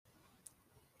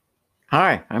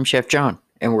Hi, I'm Chef John,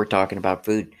 and we're talking about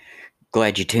food.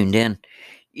 Glad you tuned in.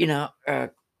 A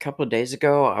couple of days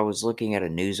ago, I was looking at a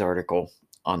news article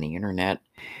on the internet,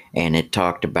 and it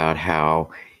talked about how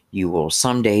you will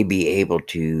someday be able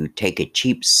to take a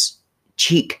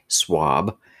cheek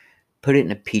swab, put it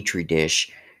in a petri dish,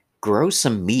 grow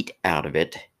some meat out of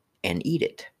it, and eat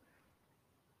it.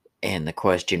 And the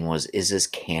question was, is this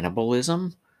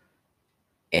cannibalism?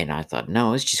 And I thought,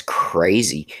 no, it's just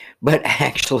crazy. But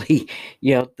actually,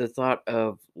 the thought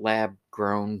of lab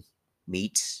grown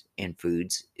meats and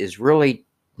foods is really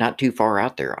not too far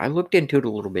out there. I looked into it a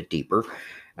little bit deeper.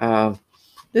 Uh,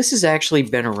 this has actually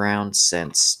been around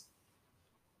since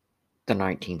the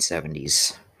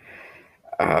 1970s.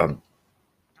 Um,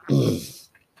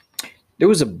 there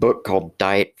was a book called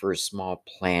Diet for a Small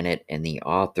Planet, and the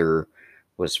author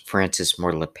was Frances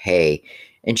Moore Lappé,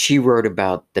 and she wrote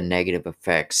about the negative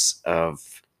effects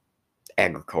of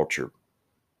agriculture,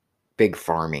 big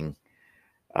farming,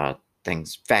 uh,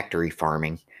 things, factory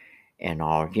farming, and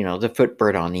all, the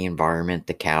footprint on the environment,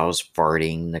 the cows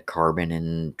farting, the carbon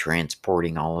and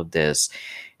transporting all of this,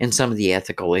 and some of the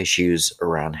ethical issues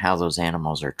around how those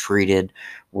animals are treated,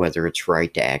 whether it's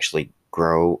right to actually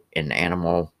grow an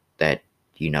animal that,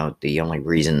 the only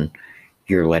reason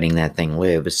you're letting that thing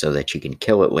live is so that you can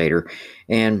kill it later.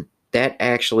 And that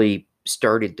actually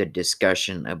started the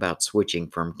discussion about switching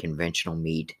from conventional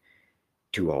meat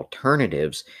to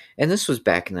alternatives. And this was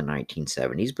back in the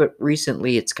 1970s, but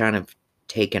recently it's kind of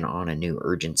taken on a new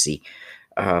urgency.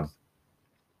 Uh,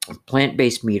 Plant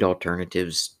based meat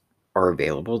alternatives are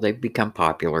available, they've become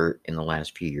popular in the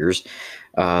last few years.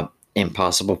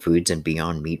 Impossible Foods and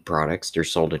Beyond Meat products, they're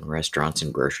sold in restaurants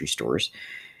and grocery stores.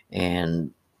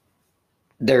 And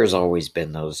there's always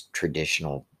been those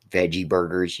traditional veggie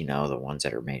burgers, the ones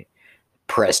that are made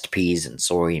pressed peas and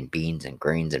soy and beans and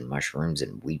grains and mushrooms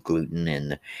and wheat gluten,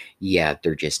 and yeah,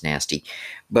 they're just nasty.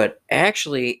 But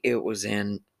actually it was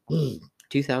in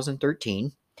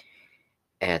 2013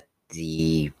 at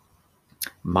the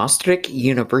Maastricht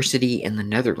University in the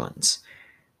Netherlands.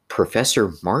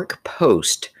 Professor Mark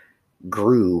Post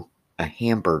grew a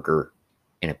hamburger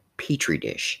in a petri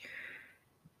dish.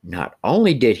 Not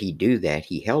only did he do that,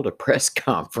 he held a press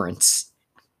conference,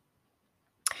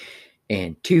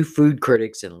 and two food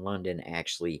critics in London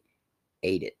actually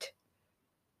ate it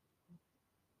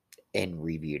and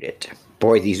reviewed it.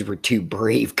 Boy, these were two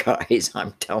brave guys,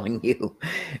 I'm telling you.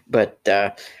 But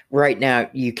right now,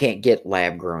 you can't get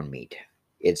lab grown meat.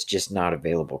 It's just not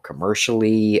available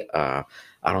commercially. I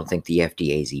don't think the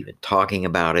FDA is even talking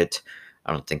about it.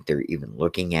 I don't think they're even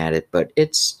looking at it, but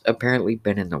it's apparently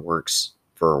been in the works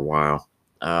for a while.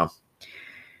 Uh,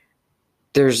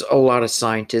 there's a lot of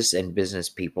scientists and business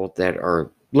people that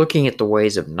are looking at the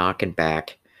ways of knocking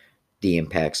back the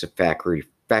impacts of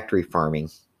factory farming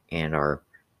and our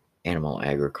animal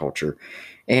agriculture.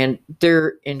 And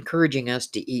they're encouraging us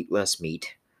to eat less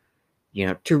meat,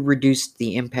 to reduce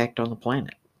the impact on the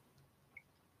planet.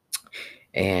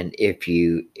 And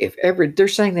they're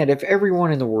saying that if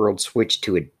everyone in the world switched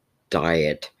to a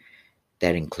diet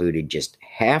that included just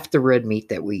half the red meat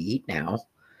that we eat now,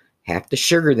 half the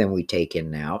sugar than we take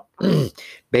in now,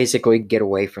 basically get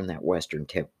away from that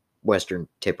Western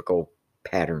typical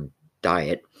pattern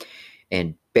diet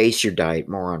and base your diet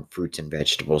more on fruits and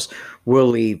vegetables, will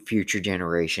leave future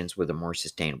generations with a more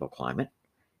sustainable climate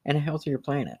and a healthier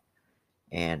planet.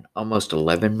 And almost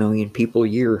 11 million people a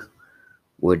year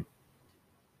would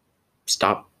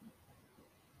stop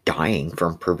dying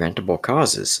from preventable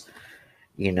causes.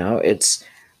 It's,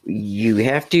 you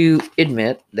have to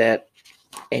admit that,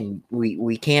 and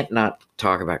we can't not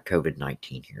talk about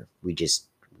COVID-19 here.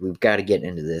 We've got to get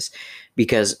into this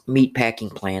because meat packing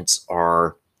plants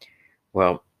are,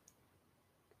 well,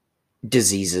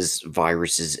 diseases,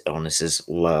 viruses, illnesses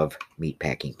love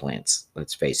meatpacking plants.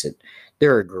 Let's face it.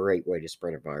 They're a great way to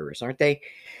spread a virus, aren't they?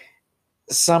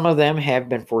 Some of them have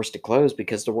been forced to close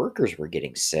because the workers were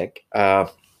getting sick.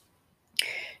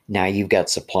 Now you've got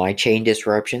supply chain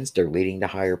disruptions. They're leading to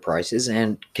higher prices,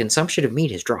 and consumption of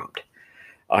meat has dropped.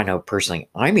 I know personally,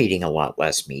 I'm eating a lot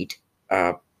less meat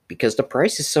uh, because the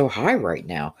price is so high right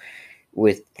now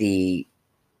with the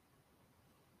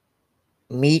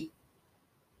meat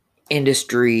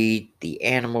industry, the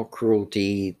animal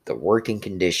cruelty, the working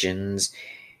conditions,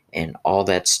 and all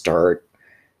that start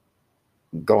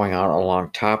going on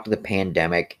along top of the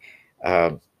pandemic.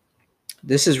 Uh,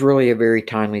 this is really a very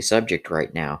timely subject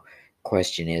right now.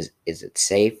 Question is it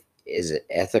safe? Is it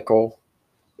ethical?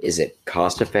 Is it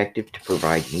cost effective to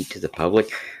provide meat to the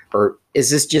public? Or is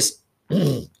this just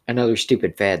another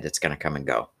stupid fad that's going to come and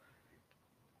go?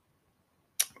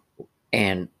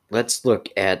 And let's look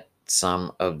at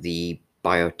some of the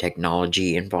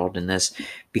biotechnology involved in this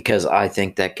because I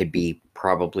think that could be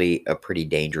probably a pretty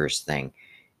dangerous thing.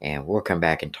 And we'll come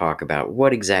back and talk about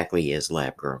what exactly is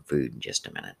lab grown food in just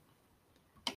a minute.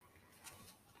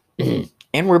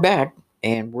 And we're back,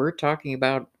 and we're talking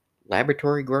about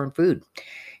laboratory grown food.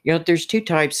 There's two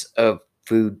types of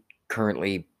food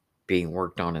currently being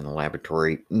worked on in the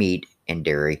laboratory: meat and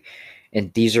dairy.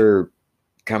 And these are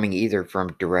coming either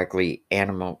from directly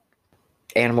animal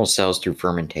cells through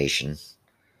fermentation,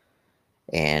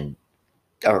 and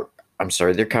or I'm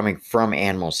sorry, they're coming from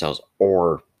animal cells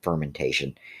or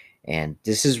fermentation. And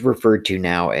this is referred to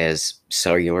now as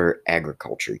cellular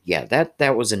agriculture. Yeah,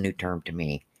 that was a new term to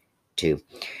me too.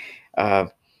 Uh,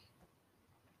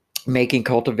 Making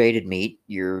cultivated meat,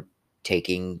 you're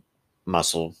taking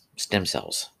muscle stem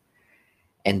cells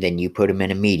and then you put them in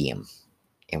a medium.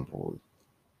 And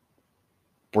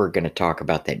we're going to talk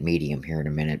about that medium here in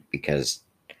a minute because,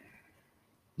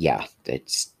 yeah,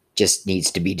 that just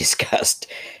needs to be discussed.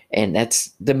 And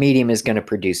that's the medium is going to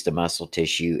produce the muscle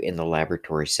tissue in the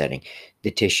laboratory setting.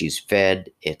 The tissue's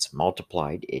fed, it's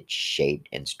multiplied, it's shaped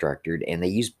and structured, and they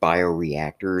use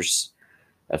bioreactors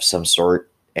of some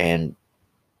sort and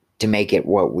to make it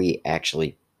what we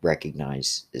actually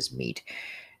recognize as meat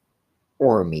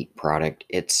or a meat product.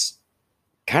 It's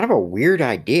kind of a weird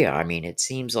idea. I mean, it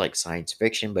seems like science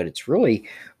fiction, but it's really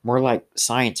more like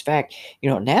science fact.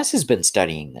 NASA's been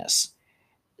studying this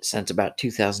since about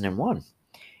 2001,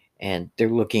 and they're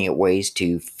looking at ways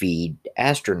to feed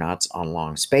astronauts on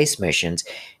long space missions.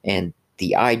 And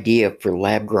the idea for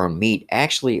lab grown meat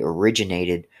actually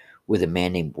originated with a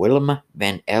man named Willem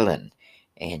van Ellen,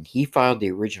 and he filed the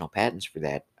original patents for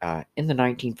that in the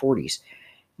 1940s.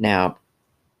 Now,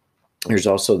 there's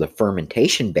also the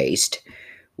fermentation based,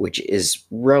 which is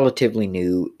relatively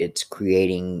new. It's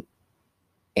creating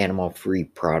animal free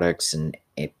products and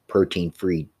protein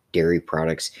free dairy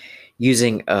products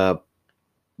using a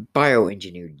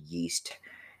bioengineered yeast.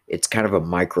 It's kind of a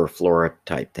microflora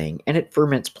type thing, and it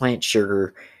ferments plant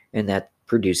sugar, and that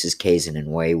produces casein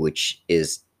and whey, which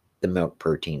is the milk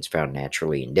proteins found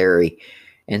naturally in dairy.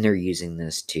 And they're using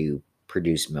this to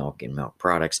produce milk and milk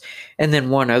products. And then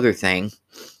one other thing,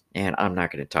 and I'm not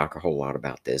going to talk a whole lot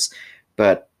about this,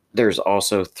 but there's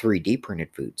also 3D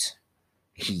printed foods.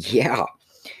 Yeah,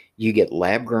 you get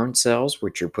lab grown cells,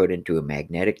 which are put into a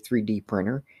magnetic 3D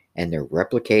printer, and they're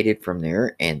replicated from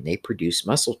there, and they produce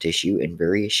muscle tissue in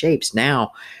various shapes.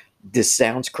 Now, this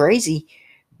sounds crazy,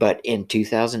 but in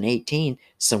 2018,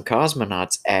 some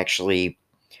cosmonauts actually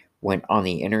went on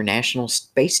the International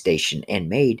Space Station and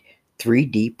made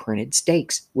 3D printed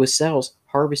steaks with cells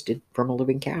harvested from a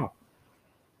living cow.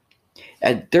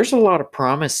 There's a lot of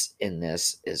promise in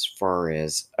this as far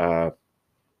as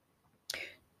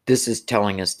this is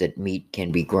telling us that meat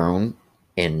can be grown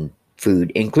in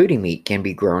food, including meat, can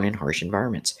be grown in harsh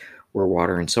environments where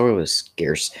water and soil is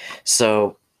scarce.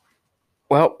 So,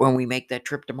 well, when we make that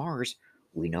trip to Mars,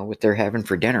 we know what they're having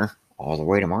for dinner all the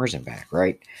way to Mars and back,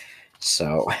 right?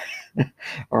 So,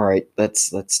 all right,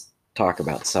 let's talk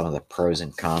about some of the pros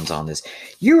and cons on this.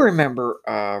 You remember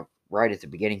right at the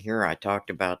beginning here, I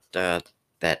talked about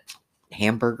that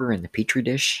hamburger in the petri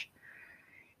dish.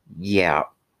 Yeah,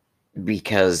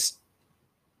 because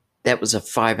that was a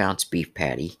 5-ounce beef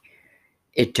patty.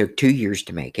 It took 2 years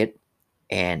to make it,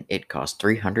 and it cost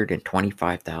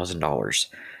 $325,000.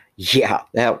 Yeah,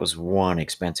 that was one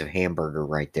expensive hamburger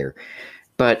right there.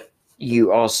 But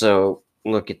you also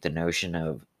look at the notion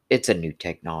of it's a new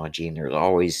technology, and there's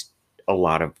always a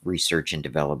lot of research and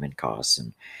development costs,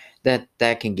 and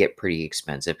that can get pretty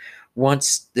expensive.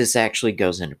 Once this actually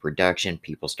goes into production,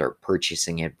 people start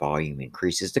purchasing it, volume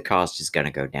increases, the cost is going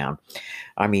to go down.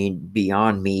 I mean,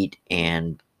 Beyond Meat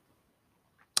and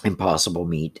Impossible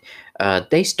Meat,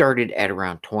 they started at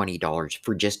around $20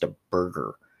 for just a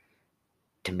burger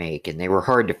to make, and they were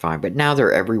hard to find, but now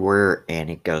they're everywhere, and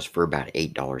it goes for about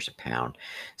 $8 a pound.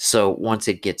 So once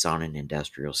it gets on an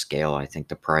industrial scale, I think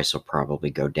the price will probably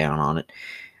go down on it.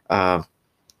 Uh,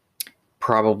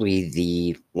 Probably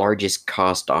the largest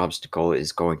cost obstacle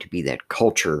is going to be that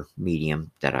culture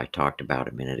medium that I talked about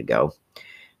a minute ago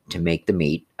to make the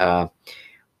meat.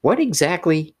 What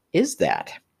exactly is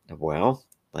that? Well,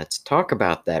 let's talk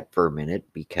about that for a minute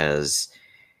because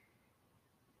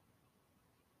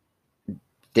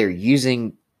they're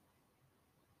using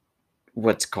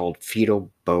what's called fetal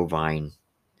bovine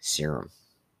serum.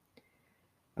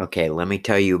 Okay, let me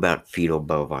tell you about fetal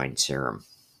bovine serum.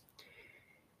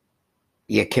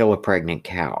 You kill a pregnant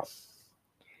cow.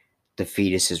 The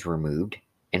fetus is removed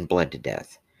and bled to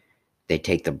death. They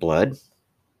take the blood,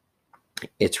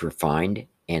 it's refined,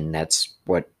 and that's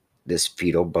what this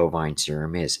fetal bovine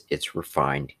serum is. It's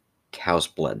refined cow's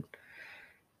blood.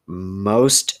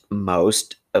 Most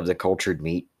of the cultured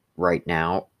meat right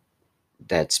now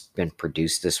that's been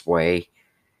produced this way,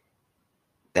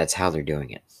 that's how they're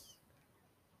doing it.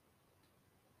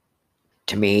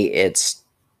 To me, it's,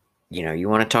 you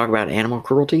want to talk about animal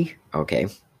cruelty? Okay.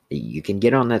 You can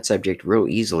get on that subject real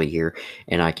easily here,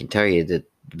 and I can tell you that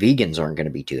vegans aren't going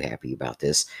to be too happy about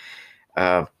this.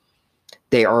 Uh,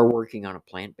 they are working on a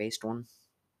plant-based one,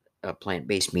 a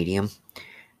plant-based medium,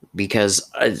 because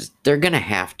they're going to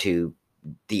have to.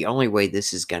 The only way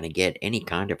this is going to get any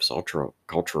kind of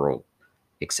cultural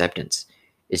acceptance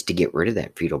is to get rid of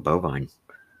that fetal bovine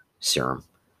serum.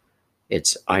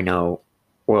 I know,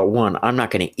 well, one, I'm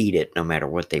not going to eat it no matter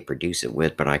what they produce it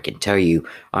with, but I can tell you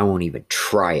I won't even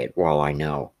try it while I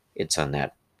know it's on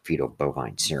that fetal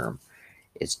bovine serum.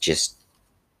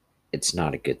 It's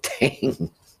not a good thing.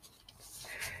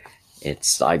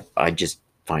 I just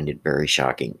find it very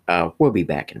shocking. We'll be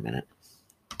back in a minute.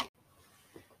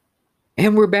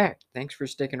 And we're back. Thanks for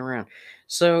sticking around.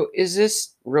 So, is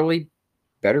this really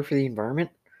better for the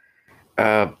environment?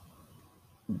 Uh,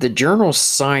 the journal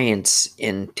Science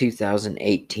in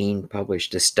 2018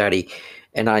 published a study,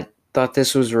 and I thought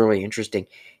this was really interesting.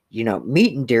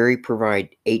 Meat and dairy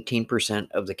provide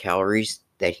 18% of the calories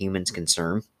that humans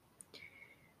consume,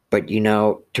 but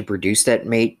to produce that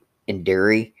meat and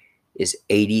dairy is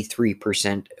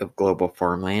 83% of global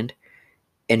farmland,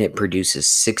 and it produces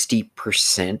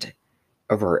 60%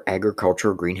 of our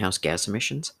agricultural greenhouse gas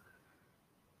emissions.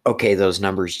 Okay, those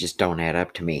numbers just don't add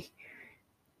up to me.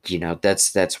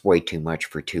 That's way too much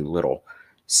for too little.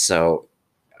 So,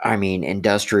 I mean,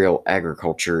 industrial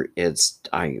agriculture, it's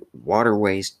water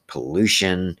waste,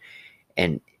 pollution,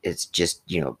 and it's just,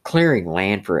 clearing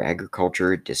land for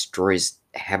agriculture destroys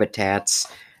habitats,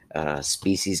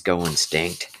 species go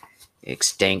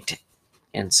extinct,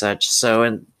 and such. So,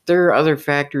 and there are other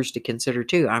factors to consider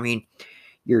too. I mean,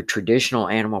 your traditional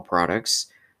animal products,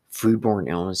 foodborne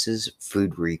illnesses,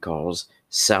 food recalls,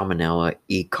 salmonella,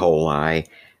 E. coli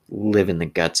live in the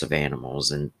guts of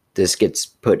animals, and this gets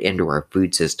put into our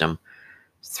food system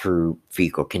through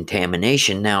fecal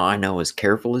contamination. Now, I know as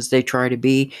careful as they try to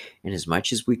be, and as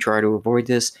much as we try to avoid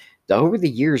this, over the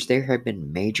years there have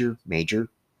been major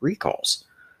recalls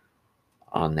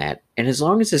on that. And as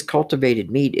long as this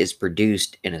cultivated meat is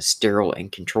produced in a sterile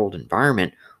and controlled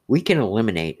environment, we can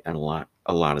eliminate a lot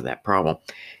of that problem.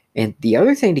 And the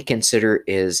other thing to consider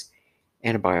is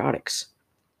antibiotics.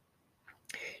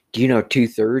 Do you know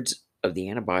 2/3 of the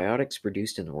antibiotics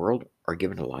produced in the world are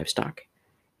given to livestock?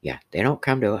 Yeah, they don't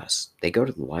come to us. They go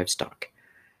to the livestock.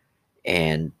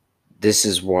 And this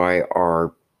is why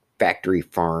our factory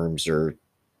farms are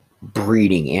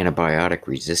breeding antibiotic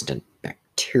resistant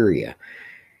bacteria.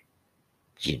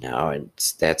 And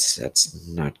that's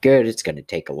not good. It's going to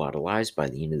take a lot of lives by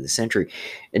the end of the century.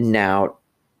 And now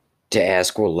to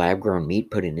ask, will lab-grown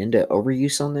meat put an end to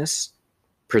overuse on this?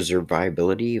 Preserve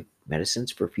viability of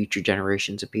medicines for future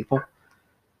generations of people?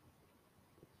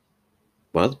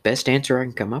 Well, the best answer I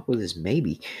can come up with is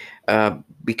maybe.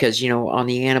 Because, on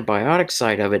the antibiotic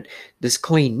side of it, this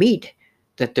clean meat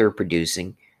that they're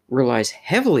producing relies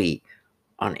heavily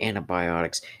on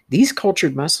antibiotics. These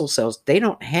cultured muscle cells, they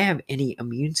don't have any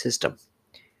immune system.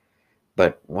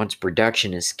 But once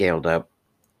production is scaled up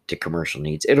to commercial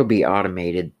needs, it'll be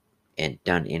automated and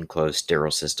done in closed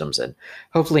sterile systems, and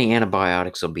hopefully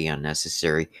antibiotics will be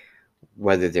unnecessary.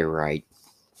 Whether they're right,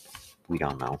 we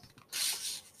don't know.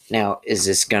 Now, is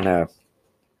this going to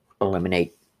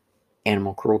eliminate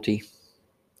animal cruelty?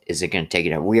 Is it going to take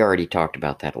it out? We already talked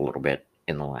about that a little bit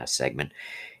in the last segment.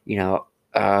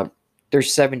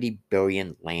 There's 70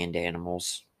 billion land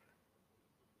animals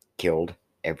killed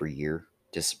every year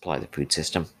to supply the food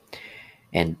system.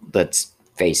 And let's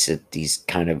face it, these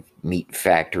kind of meat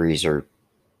factories are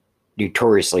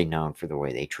notoriously known for the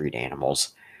way they treat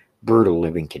animals, brutal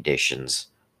living conditions,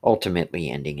 ultimately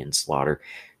ending in slaughter.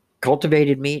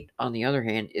 Cultivated meat, on the other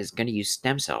hand, is going to use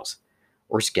stem cells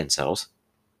or skin cells.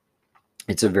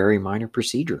 It's a very minor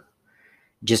procedure.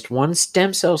 Just one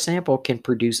stem cell sample can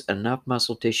produce enough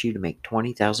muscle tissue to make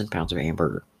 20,000 pounds of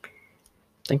hamburger.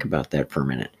 Think about that for a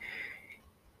minute.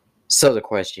 So the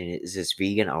question is this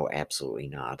vegan? Oh, absolutely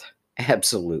not.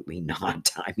 Absolutely not.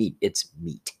 I mean, it's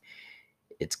meat.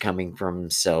 It's coming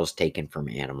from cells taken from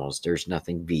animals. There's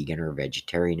nothing vegan or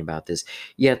vegetarian about this.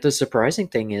 Yet the surprising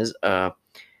thing is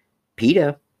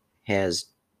PETA has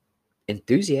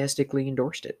enthusiastically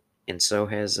endorsed it, and so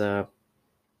has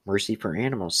Mercy for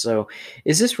Animals. So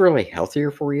is this really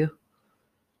healthier for you?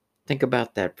 Think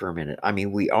about that for a minute. I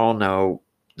mean, we all know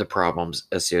the problems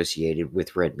associated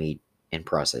with red meat and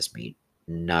processed meat.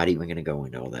 Not even going to go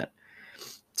into all that.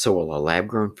 So, will a lab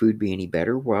grown food be any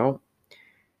better? Well,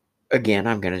 again,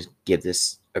 I'm going to give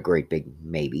this a great big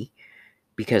maybe.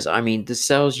 Because, I mean, the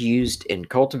cells used in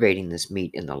cultivating this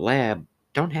meat in the lab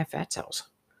don't have fat cells.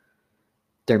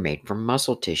 They're made from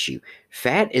muscle tissue.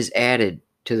 Fat is added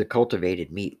to the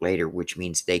cultivated meat later, which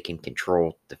means they can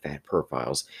control the fat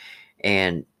profiles.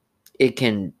 And it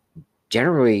can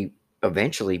generally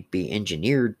eventually be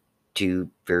engineered to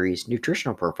various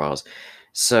nutritional profiles.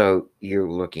 So you're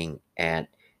looking at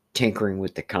tinkering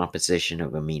with the composition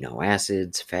of amino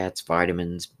acids, fats,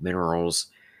 vitamins, minerals,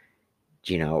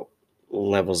 you know,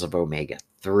 levels of omega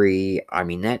 3. I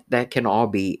mean, that can all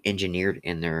be engineered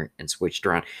in there and switched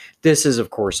around. This is, of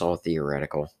course, all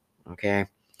theoretical. Okay.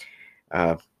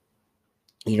 Uh,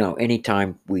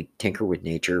 anytime we tinker with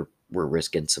nature, we're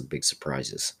risking some big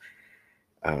surprises.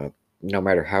 Uh, no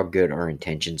matter how good our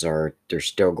intentions are, there's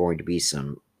still going to be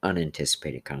some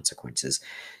unanticipated consequences.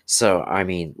 So, I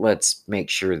mean, let's make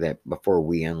sure that before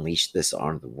we unleash this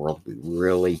onto the world, we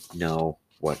really know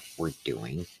what we're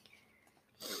doing.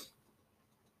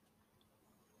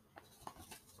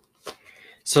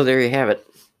 So, there you have it.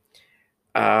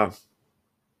 Uh,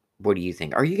 what do you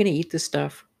think? Are you going to eat this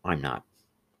stuff? I'm not.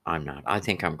 I'm not. I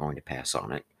think I'm going to pass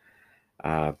on it.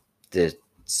 Uh, the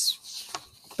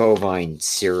bovine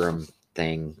serum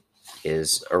thing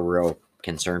is a real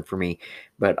concern for me,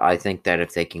 but I think that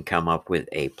if they can come up with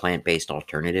a plant-based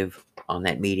alternative on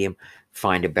that medium,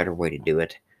 find a better way to do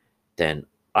it, then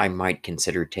I might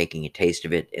consider taking a taste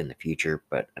of it in the future,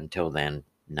 but until then,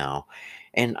 no.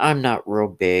 And I'm not real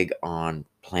big on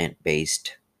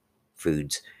plant-based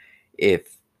foods.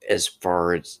 If as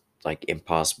far as like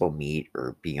Impossible Meat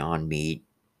or Beyond Meat,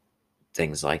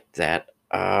 things like that,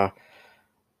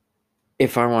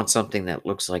 if I want something that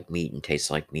looks like meat and tastes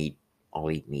like meat,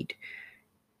 I'll eat meat.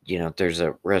 There's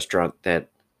a restaurant that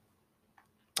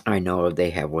I know of. They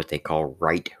have what they call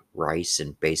right rice,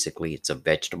 and basically it's a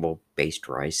vegetable based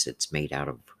rice. It's made out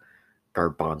of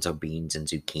garbanzo beans and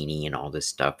zucchini and all this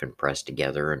stuff and pressed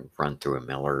together and run through a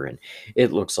miller, and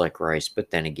it looks like rice, but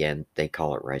then again, they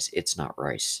call it rice. It's not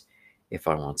rice. If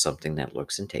I want something that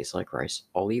looks and tastes like rice,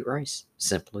 I'll eat rice.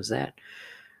 Simple as that.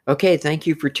 Okay, thank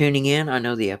you for tuning in. I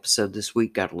know the episode this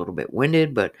week got a little bit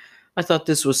winded, but I thought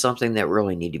this was something that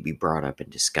really needed to be brought up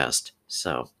and discussed.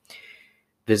 So,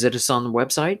 visit us on the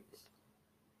website.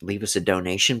 Leave us a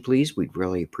donation, please. We'd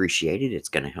really appreciate it. It's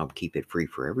going to help keep it free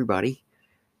for everybody.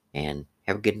 And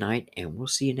have a good night, and we'll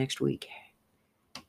see you next week.